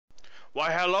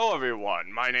Why, hello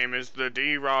everyone, my name is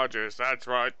TheDRogers, that's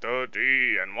right, the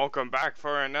D, and welcome back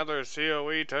for another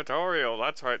COE tutorial.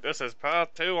 That's right, this is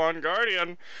Path 2 on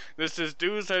Guardian. This is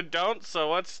do's and don'ts,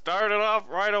 so let's start it off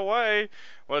right away.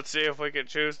 Let's see if we can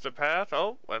choose the path.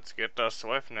 Oh, let's get the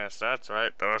swiftness, that's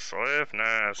right, the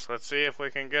swiftness. Let's see if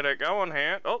we can get it going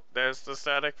here. Oh, there's the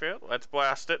static field, let's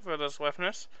blast it for the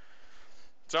swiftness.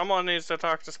 Someone needs to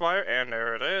talk to Spire, and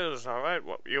there it is. Alright,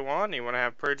 what you want? You want to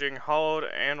have Purging, Hold,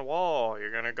 and Wall. You're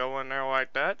going to go in there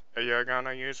like that. You're going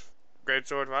to use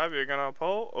Greatsword 5. You're going to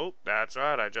pull. Oh, that's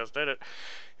right, I just did it.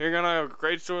 You're going to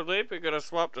Greatsword Leap. You're going to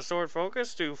swap the Sword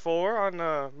Focus. Do 4 on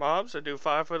the mobs, and do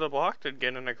 5 for the block. Then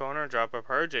get in the corner and drop a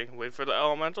Purging. Wait for the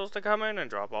elementals to come in and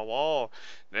drop a Wall.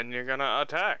 Then you're going to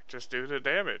attack. Just do the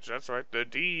damage. That's right, the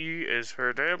D is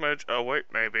for damage. Oh, wait,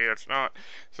 maybe it's not.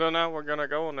 So now we're going to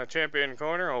go in the champion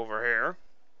corner over here.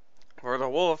 For the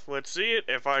wolf, let's see it.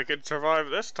 If I can survive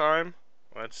this time.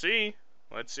 Let's see.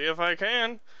 Let's see if I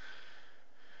can.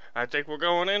 I think we're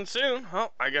going in soon.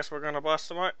 Oh, I guess we're gonna bust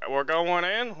them out. We're going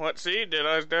in. Let's see. Did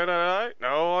I die?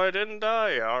 No, I didn't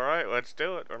die. Alright, let's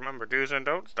do it. Remember, do's and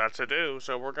don'ts, that's a do.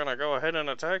 So we're gonna go ahead and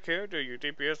attack here. Do your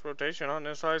DPS rotation on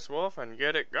this ice wolf and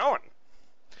get it going.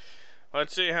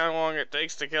 Let's see how long it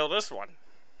takes to kill this one.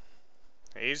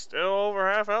 He's still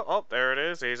over half health. Oh, there it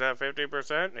is. He's at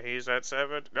 50%. He's at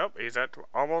 7. Nope, he's at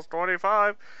almost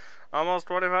 25. Almost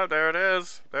 25. There it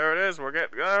is. There it is. We're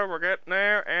getting there. We're getting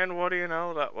there. And what do you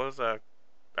know? That was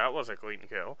a clean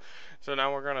kill. So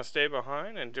now we're gonna stay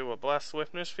behind and do a blast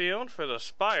swiftness field for the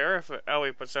Spire. If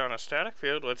Ellie puts down a static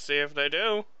field, let's see if they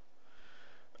do.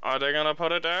 Are they gonna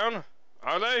put it down?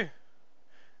 Are they?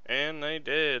 And they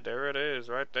did. There it is,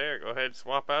 right there. Go ahead,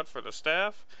 swap out for the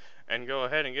staff, and go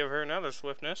ahead and give her another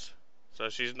swiftness, so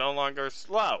she's no longer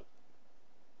slow.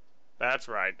 That's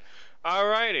right.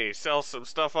 Alrighty, sell some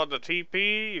stuff on the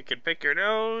TP, you can pick your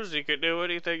nose, you can do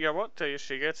anything you want till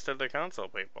she gets to the console,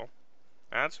 people.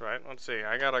 That's right, let's see,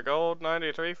 I got a gold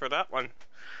 93 for that one.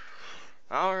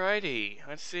 Alrighty,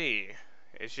 let's see.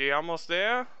 Is she almost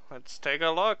there? Let's take a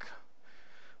look.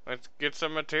 Let's get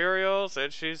some materials,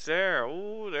 and she's there.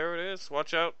 Ooh, there it is,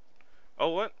 watch out. Oh,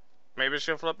 what? Maybe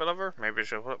she'll flip it over. Maybe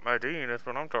she'll flip my D. That's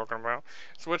what I'm talking about.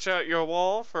 Switch out your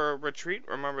wall for retreat.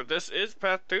 Remember, this is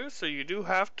Path 2, so you do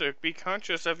have to be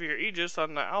conscious of your Aegis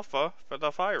on the Alpha for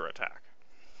the fire attack.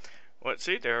 Let's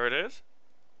see. There it is.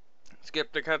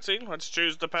 Skip the cutscene. Let's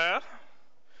choose the path.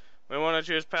 We want to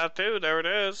choose Path 2. There it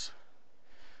is.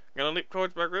 I'm going to leap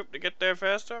towards my group to get there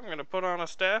faster. I'm going to put on a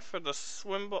staff for the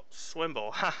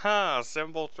swimble. Haha.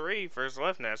 Symbol 3 for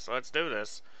swiftness. Let's do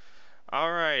this.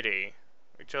 Alrighty.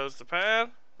 We chose the path,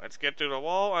 let's get through the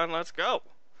wall, and let's go.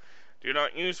 Do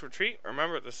not use retreat.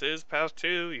 Remember, this is Path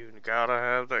 2. You gotta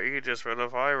have the Aegis for the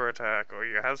fire attack, or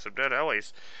you have some dead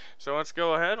Ellies. So let's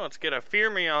go ahead, let's get a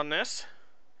Fear Me on this.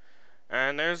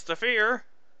 And there's the Fear.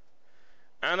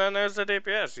 And then there's the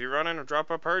DPS. You run in and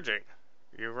drop a Purging.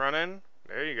 You run in,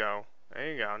 there you go.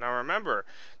 There you go. Now remember,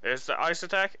 there's the Ice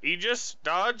Attack, Aegis,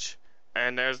 Dodge,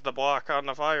 and there's the block on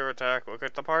the fire attack. Look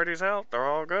at the party's health, they're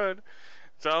all good.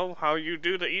 So, how you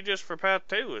do the Aegis for Path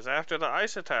 2 is after the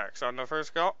ice attacks on the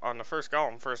first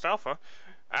alpha.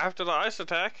 After the ice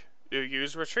attack, you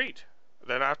use retreat.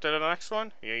 Then after the next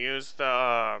one, you use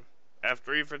the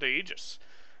F3 for the Aegis.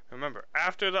 Remember,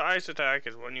 after the ice attack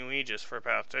is when you Aegis for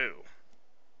Path 2.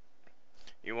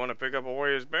 You want to pick up a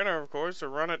Warrior's Banner, of course, to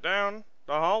run it down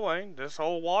the hallway. This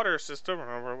whole water system,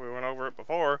 remember we went over it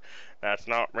before, that's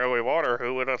not really water,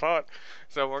 who would have thought?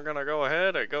 So we're going to go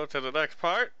ahead and go to the next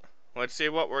part. Let's see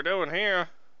what we're doing here.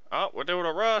 Oh, we're doing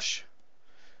a rush.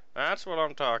 That's what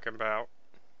I'm talking about.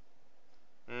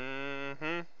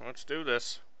 Let's do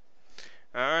this.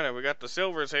 Alright, we got the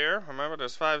silvers here. Remember,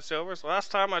 there's 5 silvers.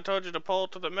 Last time I told you to pull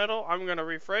to the middle. I'm going to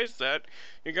rephrase that.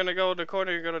 You're going to go in the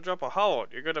corner, you're going to drop a hold.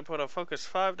 You're going to put a focus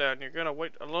 5 down. You're going to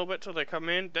wait a little bit till they come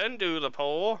in, then do the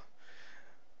pull.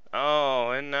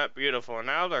 Oh, isn't that beautiful?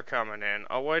 Now they're coming in.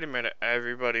 Oh, wait a minute.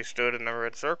 Everybody stood in the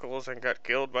red circles and got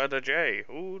killed by the J.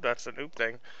 Ooh, that's a noob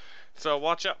thing. So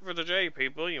watch out for the J,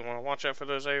 people. You want to watch out for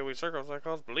those AoE circles that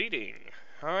cause bleeding.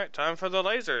 Alright, time for the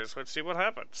lasers. Let's see what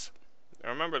happens.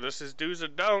 Remember, this is do's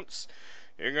and don'ts.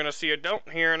 You're going to see a don't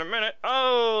here in a minute.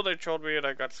 Oh, they trolled me and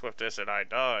I got swiftness and I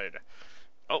died.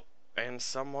 Oh, and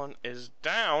someone is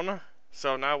down.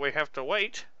 So now we have to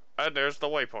wait. And there's the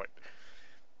waypoint.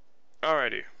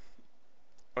 Alrighty.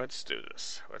 Let's do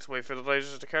this. Let's wait for the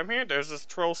lasers to come here. There's this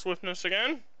troll swiftness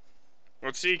again.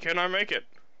 Let's see, can I make it?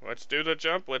 Let's do the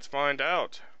jump. Let's find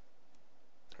out.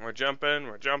 We're jumping,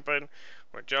 we're jumping,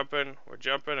 we're jumping, we're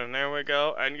jumping, and there we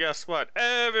go. And guess what?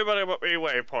 Everybody put me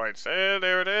waypoints.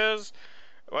 There it is.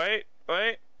 Wait,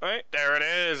 wait. wait, there it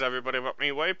is. Everybody but me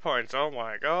waypoints. Oh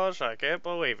my gosh, I can't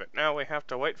believe it. Now we have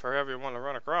to wait for everyone to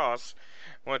run across.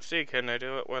 Let's see, can they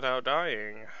do it without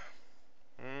dying?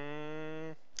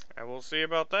 I will see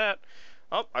about that.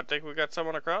 Oh, I think we got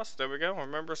someone across. There we go.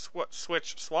 Remember,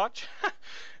 switch.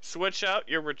 Switch out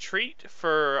your retreat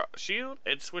for shield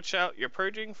and switch out your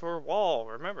purging for wall.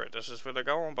 Remember, this is for the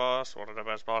golem boss. One of the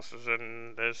best bosses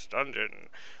in this dungeon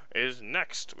is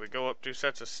next. We go up 2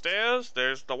 sets of stairs.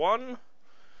 There's the one.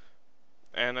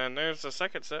 And then there's the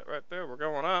second set right there. We're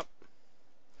going up.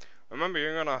 Remember,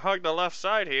 you're going to hug the left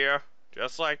side here.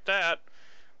 Just like that.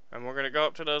 And we're going to go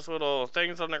up to those little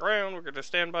things on the ground. We're going to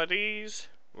stand by these.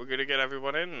 We're going to get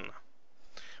everyone in.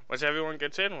 Once everyone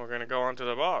gets in, we're going to go on to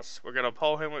the boss. We're going to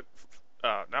pull him with,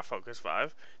 not focus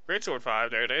 5. Greatsword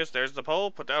 5, there it is. There's the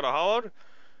pole. Put down a hollowed.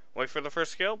 Wait for the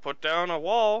first skill. Put down a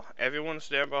wall. Everyone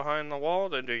stand behind the wall,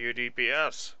 then do your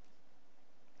DPS.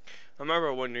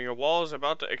 Remember, when your wall is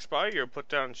about to expire, you put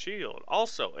down shield.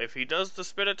 Also, if he does the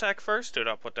spit attack first, do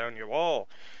not put down your wall.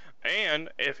 And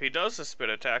if he does the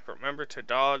spit attack, remember to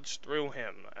dodge through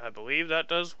him. I believe that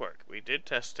does work. We did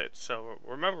test it. So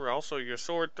remember also your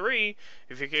sword 3,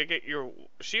 if you can get your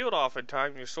shield off in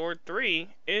time, your sword 3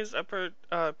 is a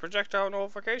projectile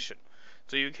nullification.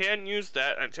 So you can use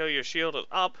that until your shield is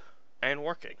up and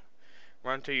working.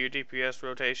 Run to your DPS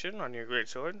rotation on your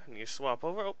greatsword, and you swap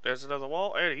over. Oh, there's another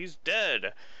wall, and he's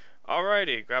dead.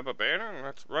 Alrighty, grab a banner, and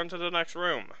let's run to the next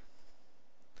room.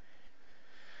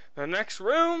 The next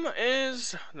room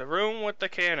is the room with the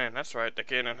cannon. That's right, the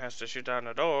cannon has to shoot down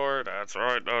the door. That's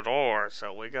right, the door.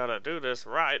 So we gotta do this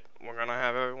right. We're gonna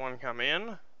have everyone come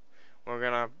in. We're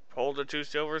gonna hold the 2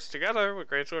 silvers together with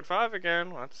Greatsword 5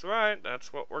 again. That's right,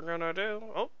 that's what we're gonna do.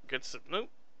 Oh, get some loot,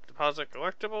 deposit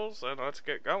collectibles, and let's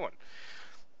get going.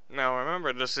 Now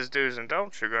remember, this is do's and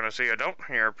don'ts. You're gonna see a don't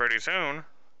here pretty soon.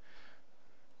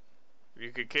 You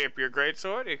could camp your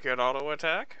greatsword, you could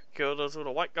auto-attack, kill those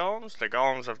little white golems. The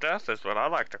golems of death is what I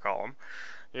like to call them.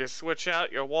 You switch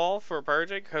out your wall for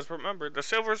purging, because remember, the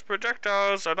silver's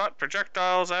projectiles are not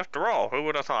projectiles after all. Who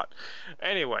would have thought?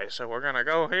 Anyway, so we're gonna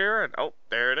go here, and oh,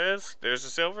 there it is. There's the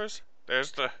silvers.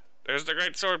 There's the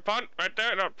greatsword punt right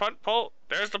there. No, punt, pull.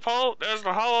 There's the pull. There's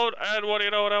the hollowed, and what do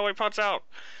you know? It only punts out.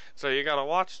 So you gotta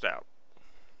watch that.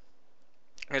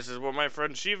 This is what my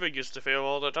friend Shiva used to feel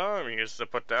all the time. He used to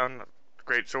put down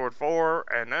Greatsword 4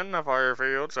 and then the fire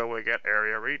field so we get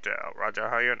area retail. Roger,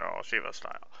 how you know, Shiva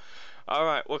style.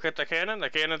 Alright, look at the cannon. The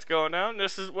cannon's going down.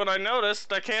 This is when I noticed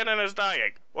the cannon is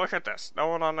dying. Look at this. No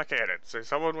one on the cannon. So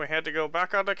someone we had to go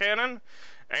back on the cannon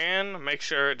and make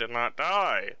sure it did not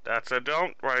die. That's a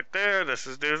don't right there. This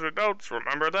is do's and don'ts.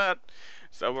 Remember that.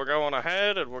 So we're going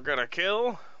ahead and we're gonna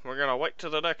kill. We're gonna wait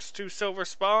till the next 2 silver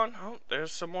spawn. Oh,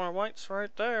 there's some more whites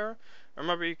right there.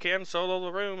 Remember, you can solo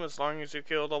the room as long as you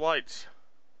kill the whites.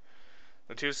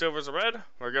 The 2 silvers are red.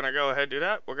 We're gonna go ahead and do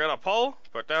that. We're gonna pull,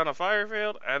 put down a fire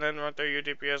field, and then run through your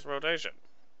DPS rotation.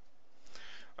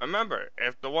 Remember,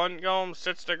 if the one golem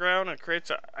sits the ground and creates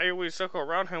an AoE circle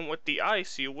around him with the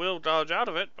ice, you will dodge out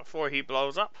of it before he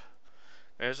blows up.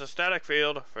 There's a static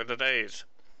field for the days.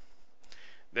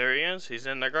 There he is. He's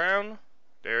in the ground.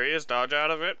 There he is. Dodge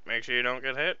out of it. Make sure you don't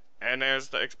get hit. And there's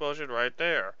the explosion right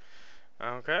there.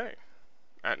 Okay.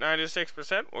 At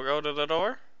 96%, we'll go to the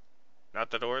door. Not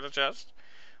the door, the chest.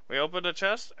 We open the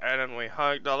chest, and then we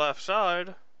hug the left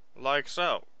side, like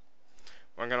so.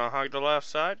 We're going to hug the left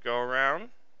side, go around.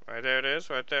 Right there it is,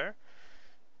 right there.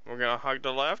 We're going to hug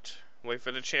the left, wait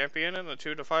for the champion and the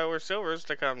 2 Defiler Silvers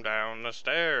to come down the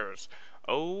stairs.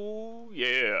 Oh,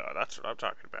 yeah, that's what I'm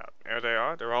talking about. There they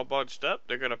are. They're all bunched up.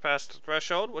 They're going to pass the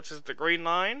threshold, which is the green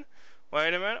line.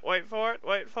 Wait a minute. Wait for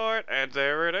it. And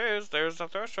there it is. There's the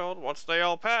threshold. Once they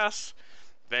all pass,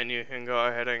 then you can go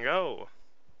ahead and go.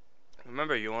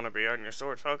 Remember, you want to be on your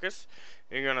sword focus.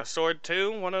 You're going to sword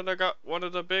 2, one of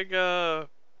the big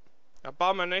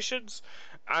abominations.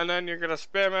 And then you're going to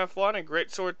spam F1 and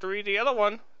greatsword 3 the other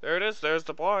one. There it is. There's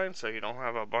the blind, so you don't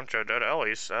have a bunch of dead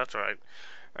Ellies. That's right.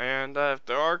 And if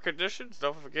there are conditions,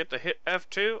 don't forget to hit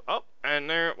F2. Oh, and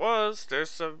there it was. There's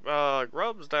some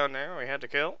grubs down there we had to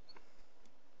kill.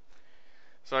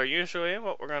 So usually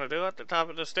what we're going to do at the top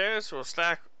of the stairs, we'll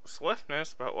stack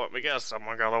swiftness, but what we guess,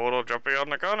 someone got a little jumpy on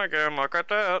the gun again. Look at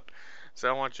that.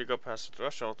 So once you go past the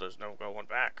threshold, there's no going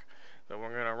back. So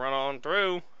we're going to run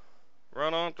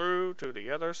on through to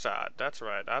the other side. That's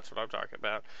right, that's what I'm talking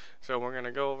about. So we're going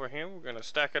to go over here, we're going to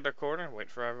stack in the corner and wait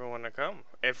for everyone to come.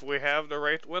 If we have the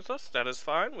Wraith with us, that is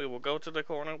fine. We will go to the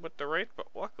corner with the Wraith, but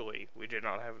luckily we did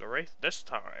not have the Wraith this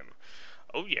time.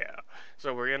 Oh yeah.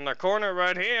 So we're in the corner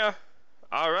right here.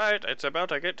 Alright, it's about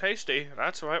to get tasty.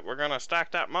 That's right, we're going to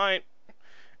stack that might.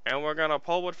 And we're going to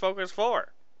pull with focus 4.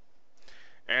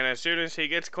 And as soon as he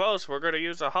gets close, we're going to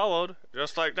use a hollowed,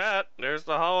 just like that. There's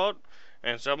the hollowed.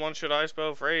 And someone should ice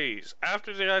bow freeze.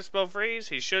 After the ice bow freeze,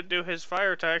 he should do his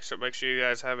fire attack, so make sure you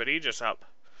guys have an Aegis up.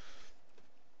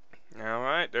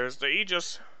 Alright, there's the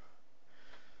Aegis.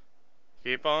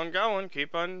 Keep on going,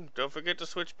 keep on. Don't forget to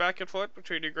switch back and forth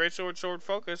between your greatsword, sword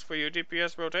focus for your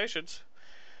DPS rotations.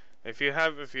 If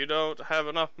you don't have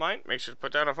enough might, make sure to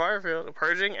put down a fire field.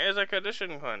 Purging is a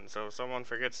condition cleanse, so if someone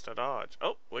forgets to dodge.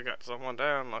 Oh, we got someone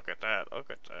down. Look at that. Look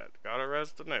at that. Gotta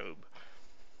res the noob.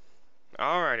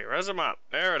 Alrighty, res him up.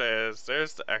 There it is.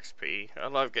 There's the XP. I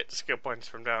love getting skill points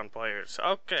from down players.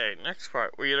 Okay, next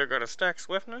part. We're either going to stack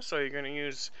swiftness, or you're going to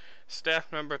use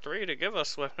staff number 3 to give us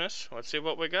swiftness. Let's see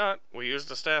what we got. We used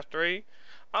the staff 3.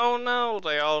 Oh no,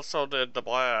 they also did the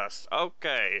blast.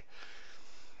 Okay.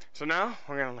 So now,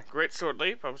 we're going to greatsword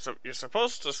leap. You're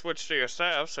supposed to switch to your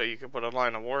staff so you can put a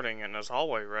line of warding in this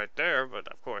hallway right there, but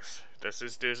of course, this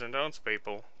is do's and don'ts,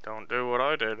 people. Don't do what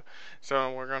I did.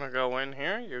 So we're going to go in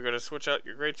here, you're going to switch out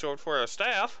your greatsword for a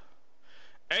staff,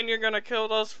 and you're going to kill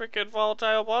those freaking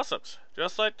volatile blossoms,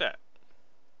 just like that.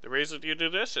 The reason you do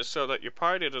this is so that your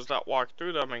party does not walk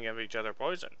through them and give each other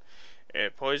poison.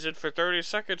 Poison for 30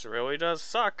 seconds really does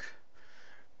suck.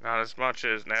 Not as much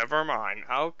as, never mind.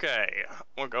 Okay,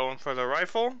 we're going for the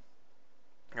rifle.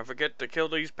 Don't forget to kill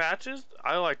these patches.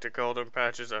 I like to call them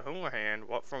patches of Houlihan.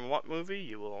 From what movie,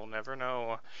 you will never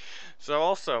know. So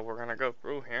also, we're going to go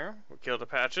through here. We kill the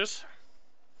patches.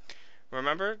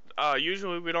 Remember,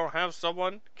 usually we don't have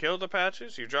someone kill the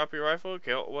patches. You drop your rifle,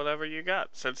 kill whatever you got.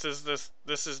 Since this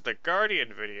is the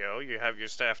Guardian video, you have your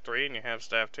staff 3 and you have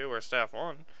staff 2 or staff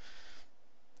 1.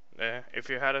 If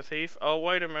you had a thief, oh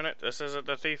wait a minute, this isn't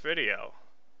the thief video.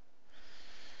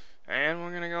 And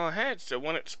we're going to go ahead, so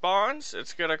when it spawns,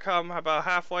 it's going to come about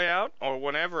halfway out, or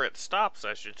whenever it stops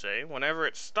I should say. Whenever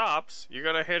it stops, you're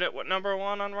going to hit it with number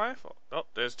 1 on rifle. Oh,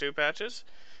 there's 2 patches.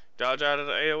 Dodge out of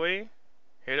the AoE,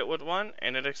 hit it with 1,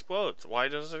 and it explodes. Why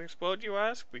does it explode, you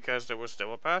ask? Because there was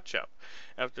still a patch up.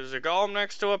 If there's a golem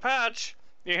next to a patch,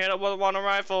 you hit it with 1 on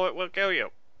rifle, it will kill you.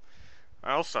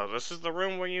 Also, this is the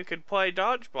room where you can play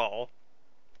dodgeball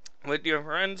with your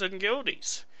friends and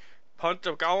guildies. Punt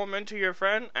a golem into your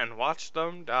friend and watch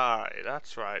them die.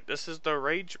 That's right, this is the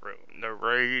rage room. The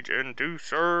rage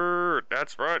inducer.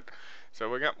 That's right. So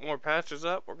we got more patches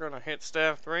up. We're going to hit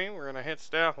staff 3. We're going to hit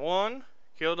staff 1.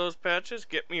 Kill those patches.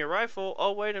 Get me a rifle.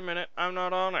 Oh, wait a minute. I'm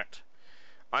not on it.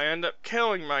 I end up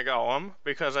killing my golem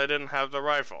because I didn't have the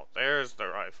rifle. There's the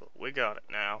rifle. We got it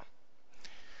now.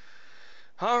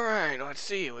 Alright, let's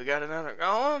see. We got another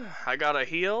golem. I got a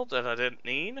heal that I didn't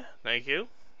need. Thank you.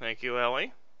 Thank you,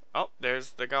 Ellie. Oh, there's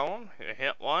the golem.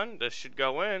 Hit 1. This should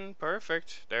go in.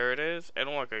 Perfect. There it is. And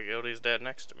look, a guilty's dead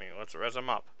next to me. Let's res him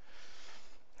up.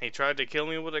 He tried to kill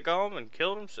me with a golem and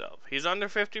killed himself. He's under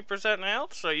 50%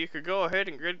 health, so you could go ahead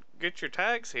and get your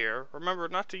tags here. Remember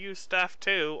not to use staff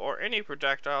 2 or any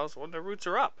projectiles when the roots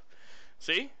are up.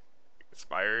 See?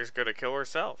 Spire is gonna kill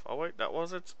herself. Oh wait, that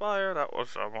wasn't Spire, that was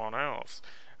someone else.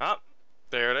 Ah,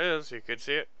 there it is, you can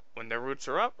see it. When the roots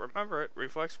are up, remember it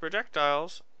reflects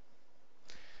projectiles.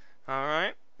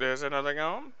 Alright, there's another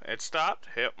golem. It stopped,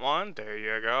 hit 1, there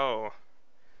you go.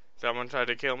 Someone tried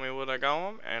to kill me with a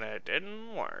golem, and it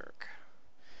didn't work.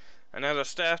 Another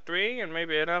staff 3, and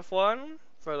maybe an F1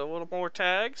 for the little more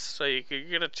tags, so you could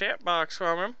get a chat box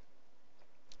from him.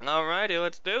 Alrighty,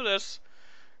 let's do this.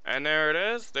 And there it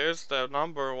is. There's the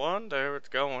number 1. There it's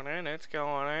going in. It's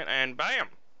going in. And bam!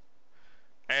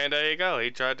 And there you go.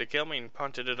 He tried to kill me and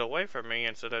punted it away from me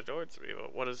instead of towards me.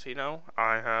 But what does he know?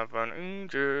 I have an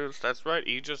Aegis. That's right.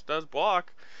 Aegis does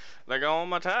block the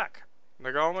golem attack. The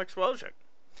golem explosion.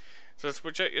 So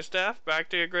switch out your staff back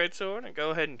to your greatsword and go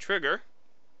ahead and trigger.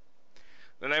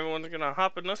 Then everyone's going to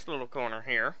hop in this little corner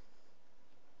here.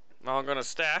 All going to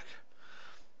stack.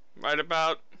 Right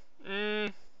about...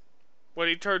 when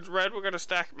he turns red, we're going to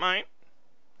stack might.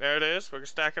 There it is. We're going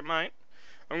to stack it might.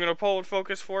 I'm going to pull and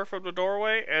focus 4 from the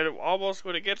doorway, and almost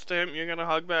when it gets to him, you're going to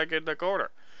hug back in the corner.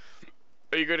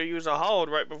 You're going to use a hold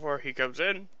right before he comes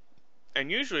in.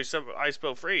 And usually some ice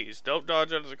bow freeze. Don't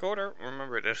dodge out of the corner.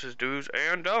 Remember, this is do's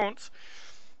and don'ts.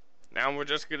 Now we're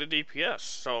just going to DPS.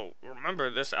 So remember,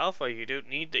 this alpha, you don't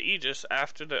need the Aegis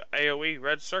after the AoE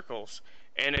red circles.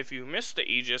 And if you miss the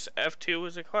Aegis, F2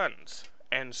 is a cleanse.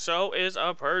 And so is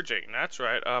a purging. That's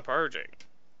right, a purging.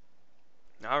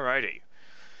 Alrighty.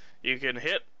 You can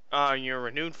hit your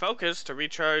renewed focus to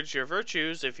recharge your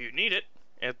virtues if you need it.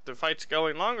 If the fight's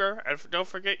going longer, and don't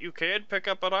forget you can pick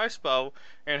up an ice bow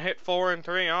and hit 4 and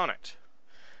 3 on it.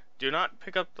 Do not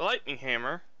pick up the lightning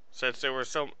hammer, since there were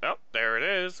so... Oh, there it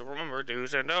is. Remember,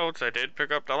 do's and don'ts, I did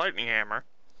pick up the lightning hammer.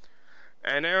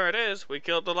 And there it is. We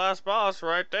killed the last boss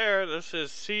right there. This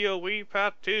is COE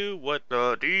Path 2 with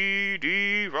the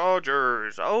DD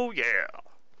Rogers. Oh yeah.